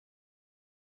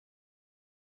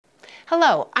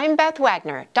Hello, I'm Beth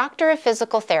Wagner, Doctor of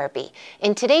Physical Therapy.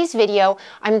 In today's video,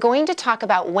 I'm going to talk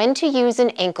about when to use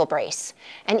an ankle brace,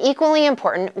 and equally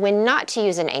important, when not to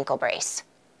use an ankle brace.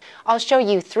 I'll show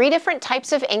you 3 different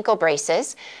types of ankle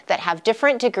braces that have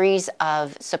different degrees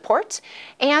of support,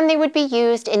 and they would be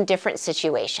used in different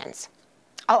situations.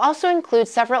 I'll also include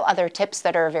several other tips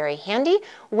that are very handy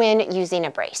when using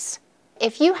a brace.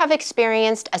 If you have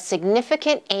experienced a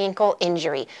significant ankle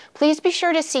injury, please be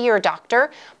sure to see your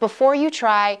doctor before you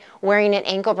try wearing an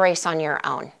ankle brace on your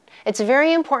own. It's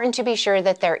very important to be sure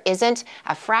that there isn't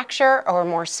a fracture or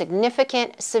more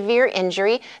significant severe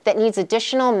injury that needs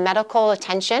additional medical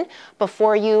attention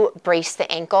before you brace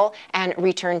the ankle and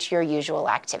return to your usual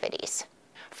activities.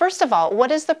 First of all,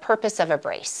 what is the purpose of a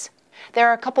brace? There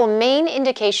are a couple main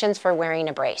indications for wearing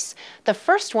a brace. The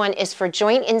first one is for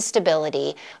joint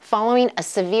instability following a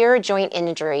severe joint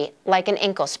injury like an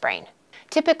ankle sprain.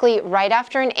 Typically, right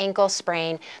after an ankle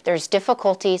sprain, there's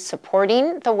difficulty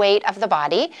supporting the weight of the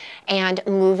body and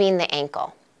moving the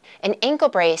ankle. An ankle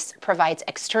brace provides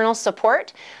external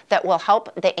support that will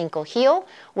help the ankle heal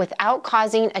without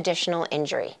causing additional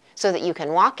injury, so that you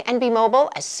can walk and be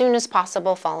mobile as soon as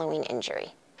possible following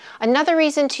injury. Another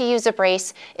reason to use a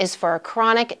brace is for a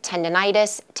chronic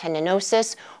tendinitis,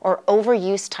 tendinosis, or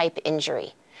overuse type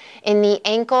injury. In the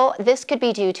ankle, this could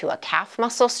be due to a calf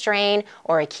muscle strain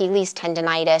or Achilles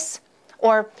tendinitis,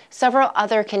 or several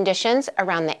other conditions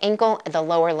around the ankle, the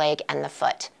lower leg, and the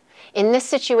foot. In this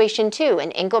situation too,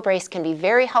 an ankle brace can be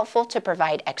very helpful to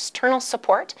provide external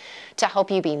support to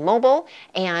help you be mobile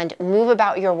and move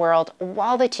about your world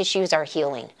while the tissues are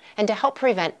healing, and to help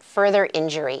prevent further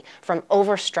injury from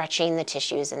overstretching the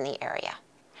tissues in the area.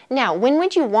 Now, when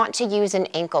would you want to use an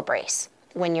ankle brace?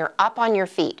 When you're up on your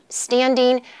feet,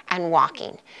 standing and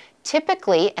walking.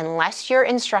 Typically, unless you're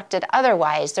instructed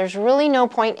otherwise, there's really no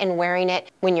point in wearing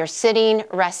it when you're sitting,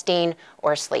 resting,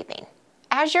 or sleeping.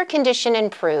 As your condition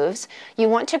improves, you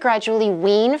want to gradually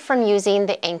wean from using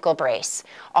the ankle brace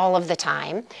all of the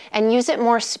time and use it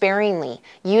more sparingly.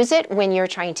 Use it when you're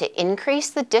trying to increase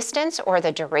the distance or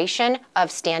the duration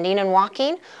of standing and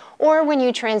walking, or when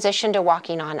you transition to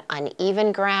walking on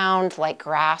uneven ground like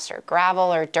grass or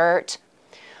gravel or dirt,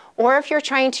 or if you're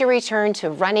trying to return to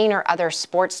running or other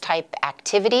sports type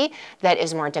activity that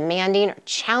is more demanding or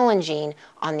challenging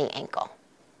on the ankle.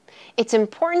 It's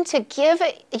important to give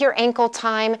your ankle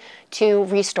time to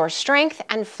restore strength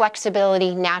and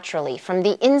flexibility naturally from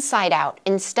the inside out,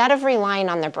 instead of relying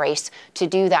on the brace to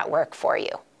do that work for you.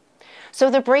 So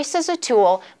the brace is a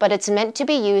tool, but it's meant to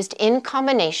be used in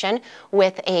combination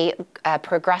with a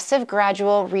progressive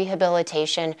gradual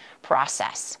rehabilitation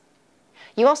process.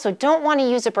 You also don't want to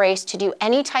use a brace to do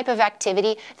any type of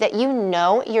activity that you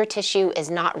know your tissue is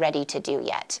not ready to do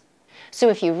yet. So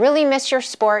if you really miss your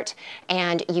sport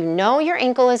and you know your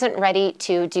ankle isn't ready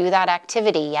to do that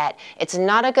activity yet, it's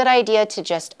not a good idea to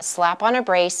just slap on a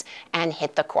brace and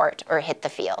hit the court or hit the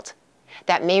field.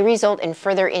 That may result in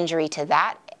further injury to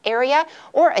that area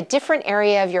or a different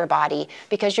area of your body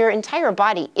because your entire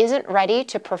body isn't ready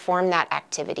to perform that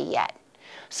activity yet.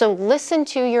 So listen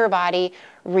to your body,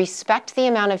 respect the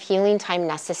amount of healing time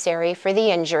necessary for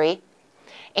the injury,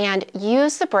 and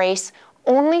use the brace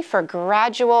only for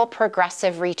gradual,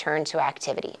 progressive return to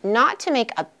activity, not to make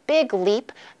a big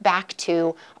leap back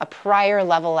to a prior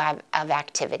level of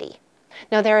activity.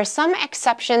 Now, there are some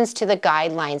exceptions to the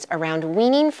guidelines around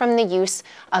weaning from the use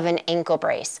of an ankle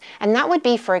brace, and that would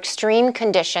be for extreme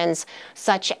conditions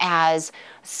such as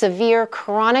severe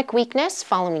chronic weakness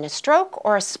following a stroke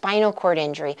or a spinal cord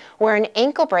injury, where an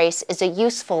ankle brace is a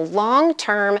useful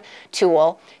long-term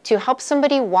tool to help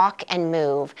somebody walk and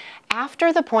move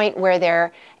after the point where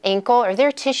their ankle or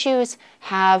their tissues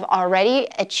have already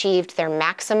achieved their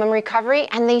maximum recovery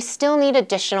and they still need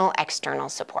additional external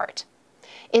support.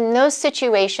 In those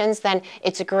situations, then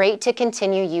it's great to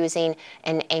continue using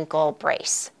an ankle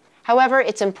brace. However,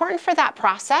 it's important for that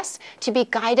process to be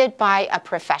guided by a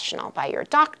professional, by your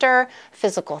doctor,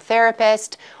 physical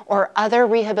therapist, or other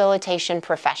rehabilitation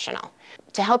professional,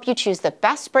 to help you choose the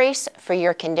best brace for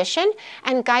your condition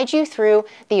and guide you through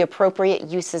the appropriate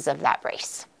uses of that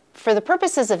brace. For the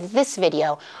purposes of this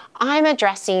video, I'm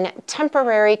addressing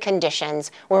temporary conditions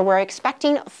where we're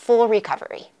expecting full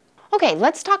recovery. Okay,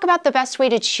 let's talk about the best way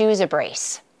to choose a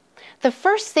brace. The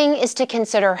first thing is to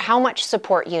consider how much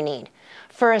support you need.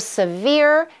 For a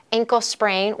severe ankle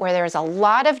sprain where there's a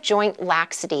lot of joint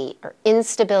laxity or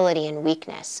instability and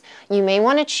weakness, you may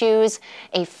want to choose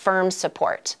a firm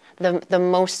support, the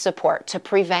most support, to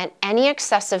prevent any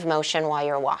excessive motion while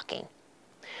you're walking.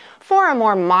 For a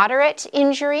more moderate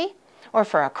injury or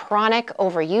for a chronic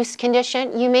overuse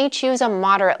condition, you may choose a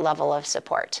moderate level of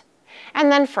support.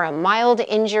 And then for a mild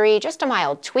injury, just a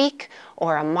mild tweak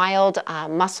or a mild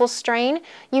muscle strain,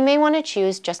 you may want to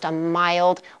choose just a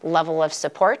mild level of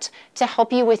support to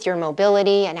help you with your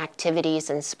mobility and activities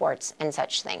and sports and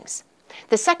such things.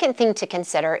 The second thing to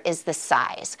consider is the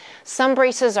size. Some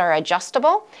braces are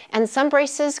adjustable, and some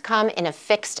braces come in a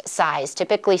fixed size,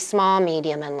 typically small,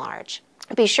 medium, and large.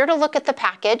 Be sure to look at the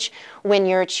package when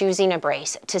you're choosing a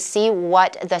brace to see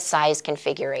what the size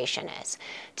configuration is.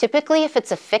 Typically, if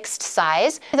it's a fixed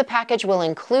size, the package will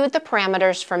include the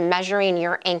parameters for measuring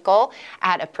your ankle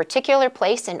at a particular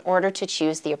place in order to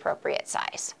choose the appropriate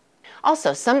size.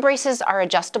 Also, some braces are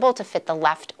adjustable to fit the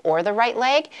left or the right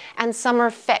leg, and some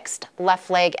are fixed, left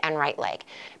leg and right leg.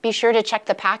 Be sure to check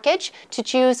the package to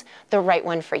choose the right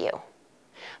one for you.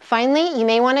 Finally, you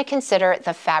may want to consider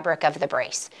the fabric of the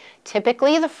brace.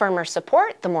 Typically, the firmer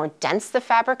support, the more dense the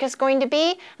fabric is going to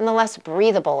be, and the less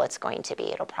breathable it's going to be.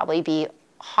 It'll probably be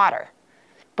hotter.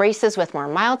 Braces with more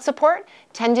mild support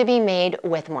tend to be made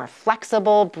with more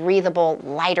flexible, breathable,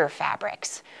 lighter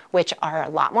fabrics, which are a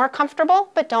lot more comfortable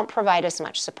but don't provide as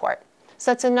much support.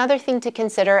 So that's another thing to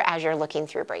consider as you're looking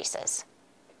through braces.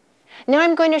 Now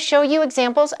I'm going to show you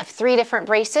examples of 3 different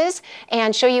braces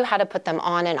and show you how to put them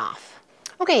on and off.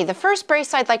 Okay, the first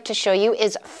brace I'd like to show you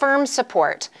is firm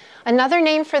support. Another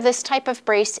name for this type of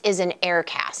brace is an air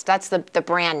cast. That's the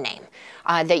brand name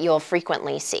that you'll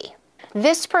frequently see.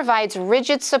 This provides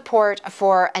rigid support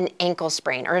for an ankle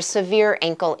sprain or a severe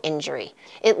ankle injury.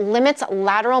 It limits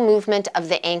lateral movement of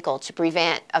the ankle to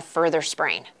prevent a further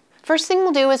sprain. First thing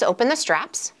we'll do is open the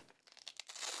straps.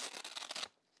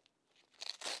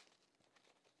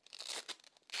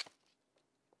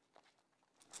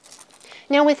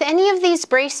 Now with any of these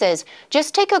braces,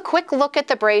 just take a quick look at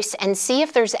the brace and see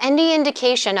if there's any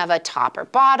indication of a top or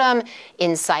bottom,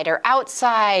 inside or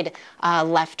outside,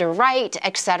 left or right,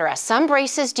 etc. Some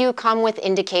braces do come with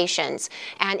indications,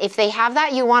 and if they have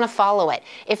that, you want to follow it.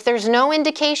 If there's no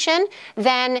indication,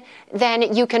 then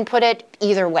you can put it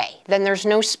either way. Then there's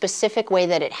no specific way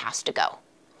that it has to go.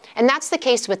 And that's the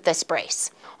case with this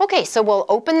brace. Okay, so we'll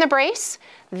open the brace.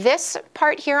 This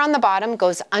part here on the bottom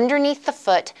goes underneath the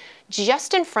foot,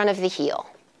 just in front of the heel.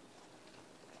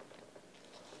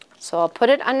 So I'll put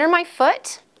it under my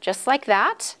foot, just like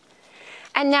that.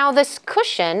 And now this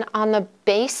cushion on the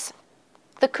base,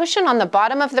 the cushion on the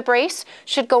bottom of the brace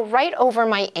should go right over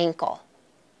my ankle.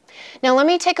 Now let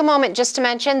me take a moment just to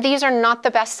mention these are not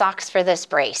the best socks for this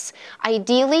brace.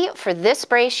 Ideally, for this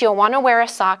brace, you'll want to wear a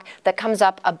sock that comes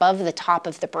up above the top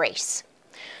of the brace,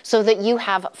 so that you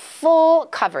have full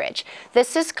coverage.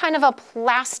 This is kind of a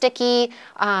plasticky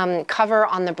cover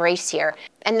on the brace here,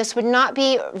 and this would not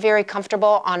be very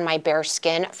comfortable on my bare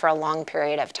skin for a long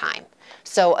period of time.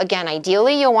 So again,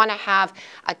 ideally you'll want to have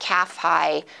a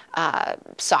calf-high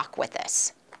sock with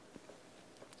this.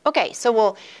 Okay, so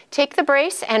we'll take the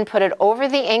brace and put it over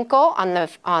the ankle on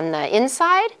the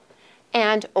inside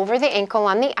and over the ankle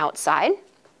on the outside.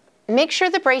 Make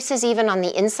sure the brace is even on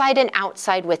the inside and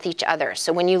outside with each other.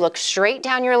 So when you look straight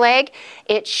down your leg,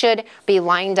 it should be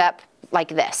lined up like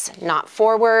this, not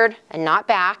forward and not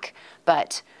back,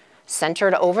 but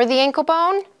centered over the ankle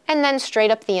bone and then straight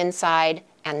up the inside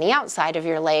and the outside of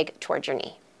your leg towards your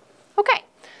knee. Okay,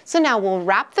 so now we'll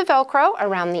wrap the Velcro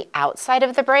around the outside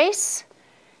of the brace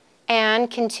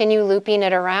and continue looping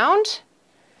it around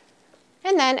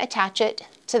and then attach it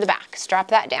to the back. Strap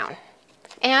that down.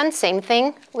 And same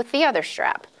thing with the other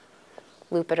strap.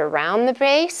 Loop it around the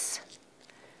base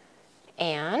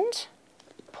and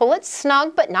pull it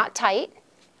snug but not tight.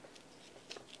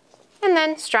 And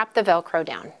then strap the Velcro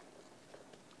down.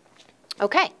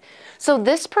 Okay, so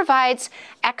this provides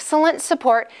excellent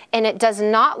support and it does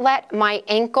not let my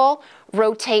ankle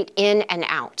rotate in and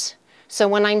out. So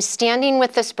when I'm standing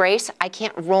with this brace, I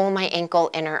can't roll my ankle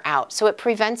in or out. So it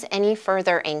prevents any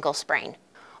further ankle sprain.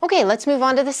 Okay, let's move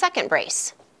on to the second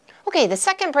brace. Okay, the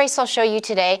second brace I'll show you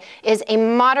today is a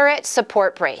moderate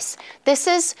support brace.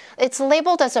 It's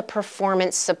labeled as a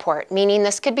performance support, meaning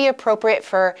this could be appropriate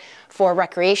for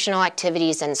recreational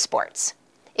activities and sports.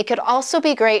 It could also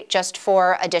be great just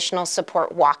for additional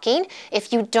support walking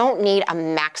if you don't need a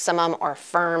maximum or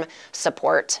firm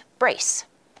support brace.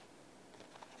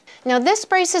 Now this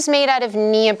brace is made out of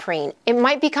neoprene. It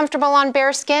might be comfortable on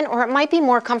bare skin or it might be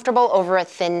more comfortable over a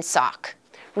thin sock.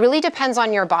 Really depends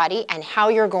on your body and how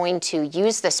you're going to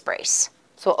use this brace.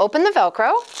 So we'll open the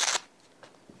Velcro.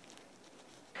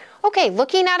 Okay,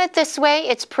 looking at it this way,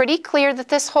 it's pretty clear that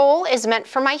this hole is meant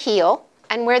for my heel.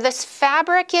 And where this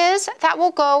fabric is, that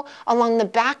will go along the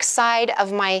back side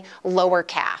of my lower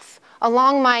calf,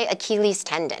 along my Achilles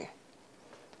tendon.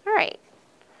 All right.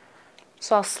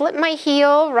 So I'll slip my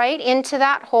heel right into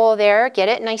that hole there, get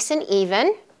it nice and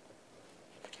even.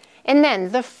 And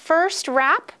then the first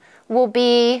wrap will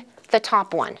be the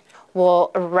top one. We'll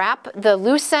wrap the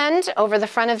loose end over the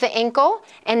front of the ankle,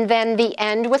 and then the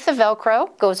end with the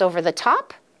Velcro goes over the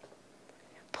top.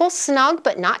 Pull snug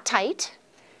but not tight,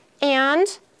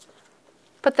 and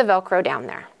put the Velcro down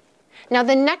there. Now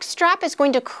the next strap is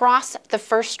going to cross the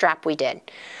first strap we did.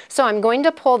 So I'm going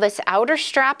to pull this outer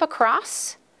strap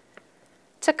across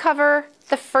to cover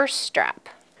the first strap.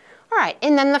 All right,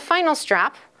 and then the final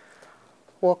strap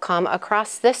will come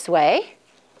across this way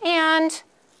and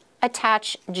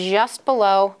attach just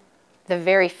below the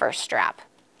very first strap.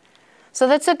 So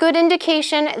that's a good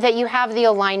indication that you have the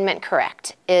alignment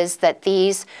correct, is that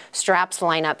these straps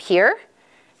line up here,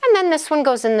 and then this one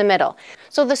goes in the middle.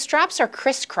 So the straps are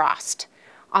crisscrossed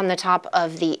on the top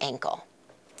of the ankle.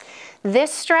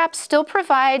 This strap still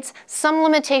provides some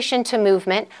limitation to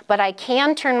movement, but I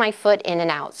can turn my foot in and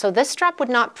out. So this strap would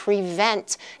not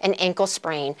prevent an ankle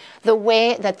sprain the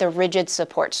way that the rigid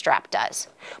support strap does,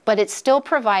 but it still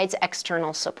provides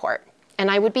external support.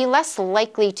 And I would be less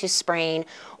likely to sprain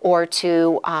or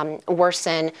to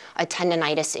worsen a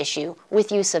tendonitis issue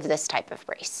with use of this type of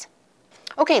brace.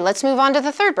 Okay, let's move on to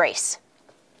the third brace.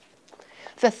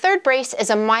 The third brace is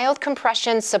a mild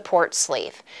compression support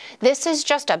sleeve. This is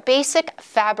just a basic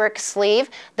fabric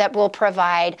sleeve that will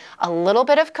provide a little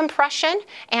bit of compression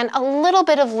and a little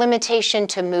bit of limitation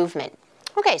to movement.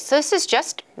 Okay, so this is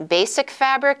just basic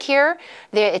fabric here.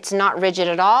 It's not rigid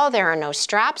at all. There are no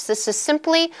straps. This is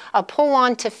simply a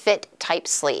pull-on to fit type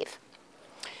sleeve.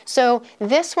 So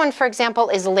this one, for example,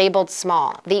 is labeled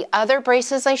small. The other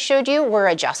braces I showed you were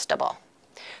adjustable.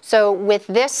 So with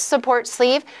this support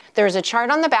sleeve, there's a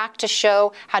chart on the back to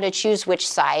show how to choose which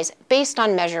size based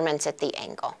on measurements at the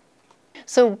ankle.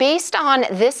 So based on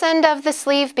this end of the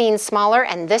sleeve being smaller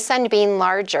and this end being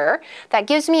larger, that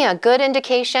gives me a good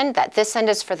indication that this end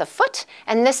is for the foot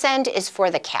and this end is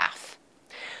for the calf.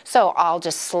 So I'll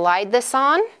just slide this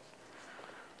on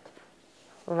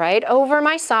right over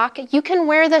my sock. You can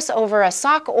wear this over a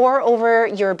sock or over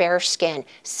your bare skin.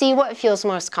 See what feels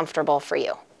most comfortable for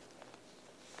you.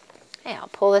 Okay, I'll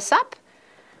pull this up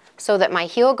so that my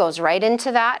heel goes right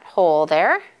into that hole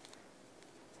there.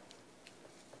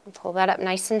 And pull that up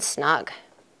nice and snug.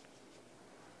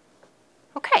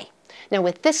 Okay, now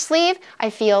with this sleeve,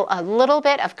 I feel a little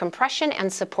bit of compression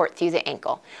and support through the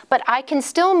ankle, but I can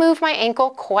still move my ankle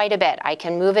quite a bit. I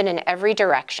can move it in every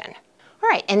direction. All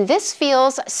right, and this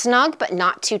feels snug but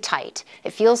not too tight.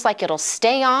 It feels like it'll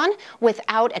stay on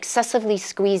without excessively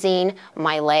squeezing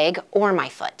my leg or my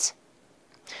foot.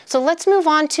 So let's move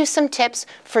on to some tips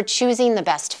for choosing the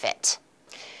best fit.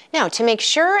 Now, to make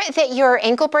sure that your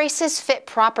ankle braces fit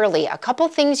properly, a couple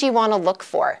things you want to look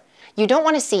for. You don't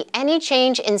want to see any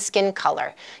change in skin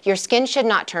color. Your skin should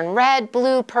not turn red,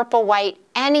 blue, purple, white,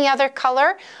 any other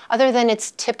color other than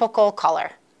its typical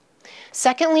color.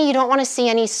 Secondly, you don't want to see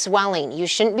any swelling. You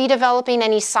shouldn't be developing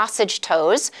any sausage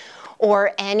toes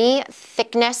or any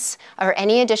thickness or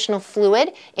any additional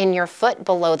fluid in your foot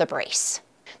below the brace.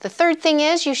 The third thing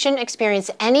is you shouldn't experience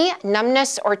any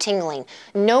numbness or tingling,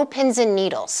 no pins and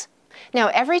needles. Now,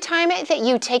 every time that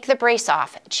you take the brace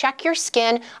off, check your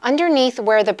skin underneath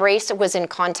where the brace was in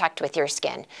contact with your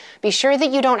skin. Be sure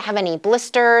that you don't have any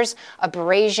blisters,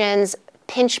 abrasions,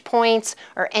 pinch points,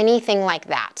 or anything like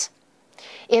that.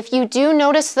 If you do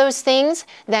notice those things,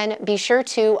 then be sure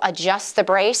to adjust the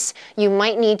brace. You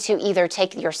might need to either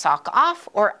take your sock off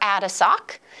or add a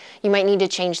sock. You might need to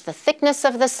change the thickness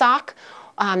of the sock.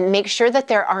 Make sure that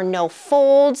there are no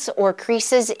folds or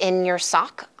creases in your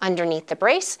sock underneath the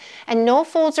brace, and no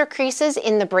folds or creases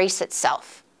in the brace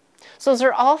itself. So those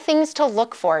are all things to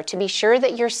look for to be sure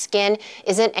that your skin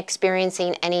isn't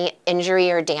experiencing any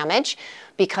injury or damage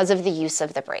because of the use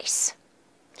of the brace.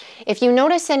 If you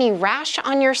notice any rash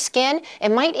on your skin, it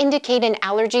might indicate an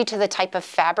allergy to the type of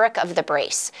fabric of the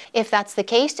brace. If that's the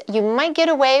case, you might get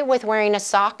away with wearing a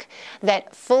sock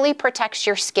that fully protects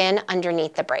your skin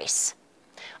underneath the brace.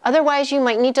 Otherwise, you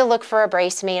might need to look for a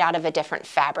brace made out of a different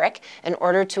fabric in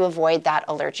order to avoid that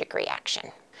allergic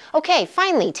reaction. Okay,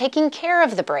 finally, taking care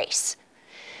of the brace.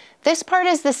 This part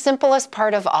is the simplest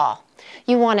part of all.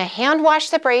 You want to hand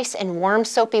wash the brace in warm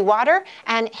soapy water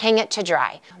and hang it to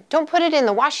dry. Don't put it in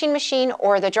the washing machine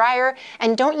or the dryer,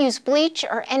 and don't use bleach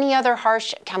or any other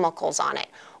harsh chemicals on it.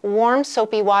 Warm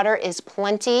soapy water is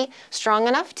plenty strong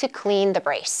enough to clean the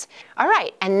brace. All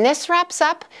right, and this wraps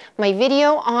up my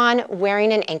video on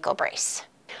wearing an ankle brace.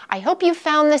 I hope you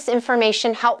found this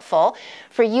information helpful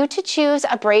for you to choose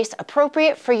a brace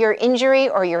appropriate for your injury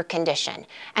or your condition,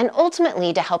 and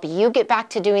ultimately to help you get back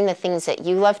to doing the things that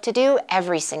you love to do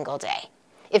every single day.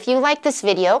 If you like this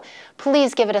video,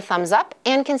 please give it a thumbs up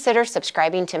and consider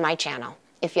subscribing to my channel.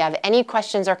 If you have any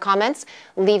questions or comments,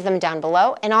 leave them down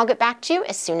below and I'll get back to you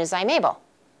as soon as I'm able.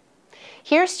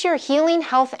 Here's to your healing,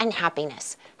 health, and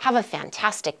happiness. Have a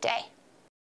fantastic day.